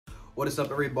What is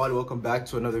up, everybody? Welcome back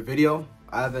to another video.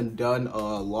 I haven't done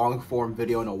a long form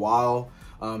video in a while.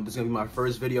 This is gonna be my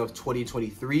first video of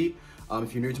 2023.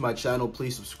 If you're new to my channel,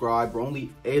 please subscribe. We're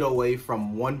only 8 away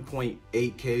from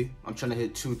 1.8K. I'm trying to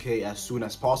hit 2K as soon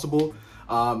as possible.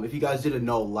 If you guys didn't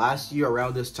know, last year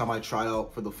around this time I tried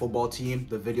out for the football team.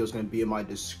 The video is going to be in my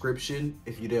description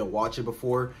if you didn't watch it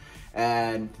before.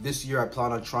 And this year I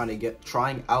plan on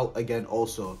trying out again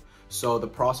also. So the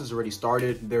process already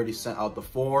started. They already sent out the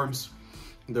forms.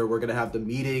 We're going to have the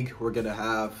meeting. We're going to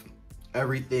have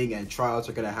everything, and tryouts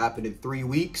are going to happen in 3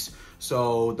 weeks.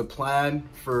 So the plan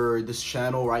for this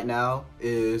channel right now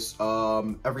is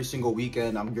every single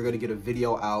weekend you're going to get a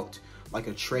video out, like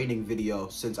a training video,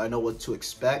 since I know what to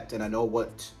expect and I know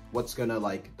what's gonna,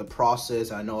 like, the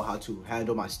process. I know how to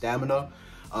handle my stamina.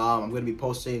 I'm gonna be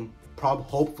posting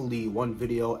hopefully one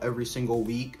video every single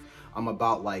week. I'm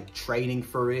about like training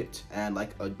for it and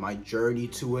like my journey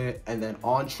to it. And then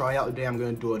on tryout day, I'm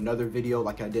gonna do another video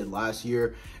like I did last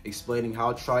year, explaining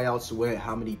how tryouts went,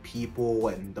 how many people,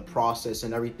 and the process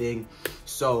and everything.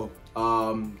 So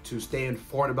to stay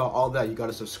informed about all that, you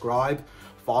gotta subscribe.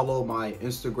 Follow my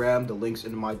Instagram, the link's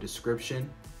in my description,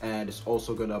 and it's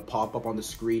also gonna pop up on the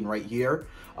screen right here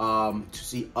to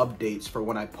see updates for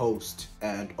when I post.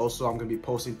 And also I'm gonna be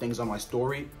posting things on my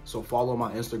story, so follow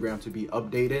my Instagram to be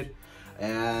updated.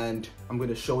 And I'm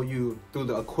gonna show you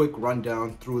through a quick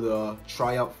rundown through the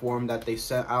tryout form that they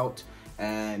sent out,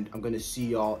 and I'm gonna see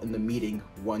y'all in the meeting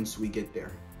once we get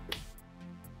there.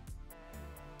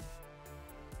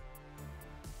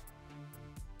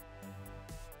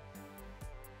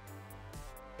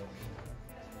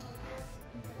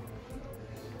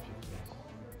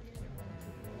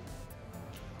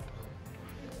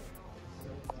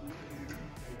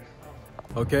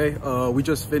 Okay, we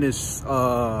just finished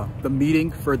the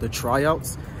meeting for the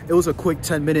tryouts. It was a quick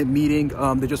 10-minute meeting.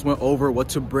 They just went over what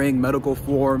to bring, medical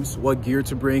forms, what gear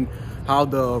to bring, how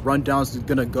the rundowns is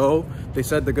gonna go. They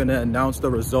said they're gonna announce the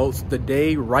results the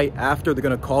day right after. They're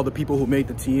gonna call the people who made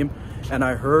the team. And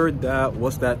I heard that,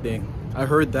 what's that thing? I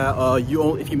heard that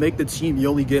if you make the team, you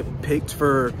only get picked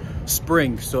for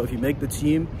spring. So if you make the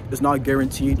team, it's not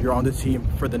guaranteed you're on the team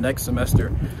for the next semester.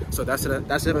 So that's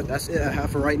it I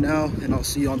have for right now, and I'll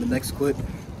see you on the next clip.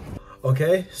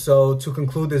 Okay, so to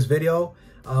conclude this video,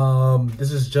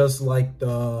 this is just like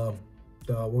the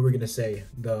what we're gonna say,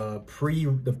 the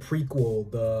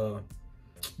prequel,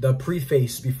 the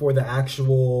preface before the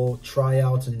actual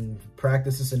tryouts and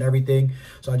practices and everything.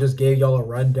 So I just gave y'all a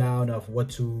rundown of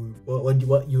what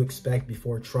you expect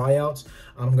before tryouts.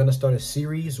 I'm gonna start a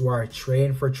series where I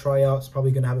train for tryouts. Probably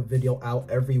gonna have a video out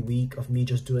every week of me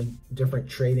just doing different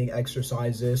training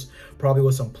exercises, probably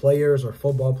with some players or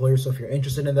football players. So if you're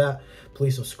interested in that,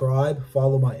 please subscribe,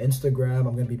 follow my Instagram.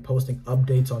 I'm gonna be posting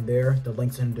updates on there. The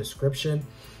link's in the description,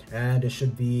 and it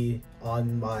should be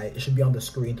on the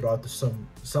screen throughout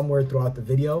somewhere throughout the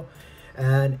video.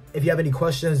 And if you have any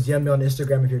questions, DM me on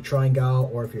Instagram if you're trying out,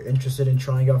 or if you're interested in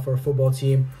trying out for a football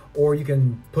team, or you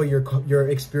can put your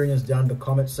experience down in the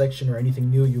comment section or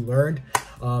anything new you learned.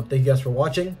 Thank you guys for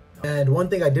watching. And one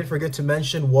thing I did forget to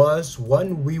mention was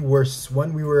when we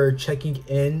were checking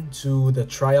into the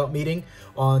tryout meeting,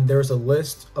 there's a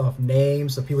list of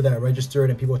names of people that are registered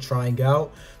and people trying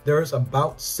out. There's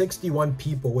about 61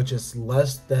 people, which is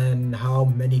less than how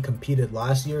many competed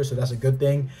last year, so that's a good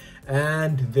thing.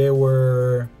 And there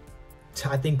were,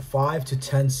 I think, 5 to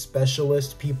 10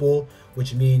 specialist people,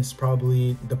 which means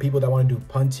probably the people that want to do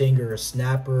punting or a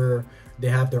snapper, they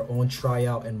have their own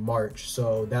tryout in March.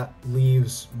 So that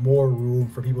leaves more room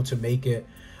for people to make it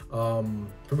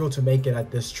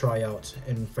at this tryout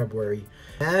in February.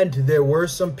 And there were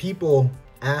some people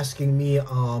asking me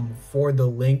for the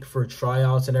link for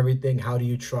tryouts and everything. How do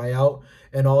you try out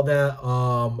and all that?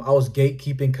 I was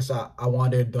gatekeeping because I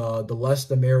wanted the less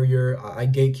the merrier. I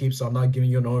gatekeep, so I'm not giving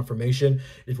you no information.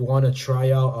 If you want to try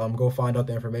out, go find out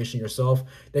the information yourself.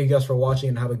 Thank you guys for watching,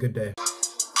 and have a good day.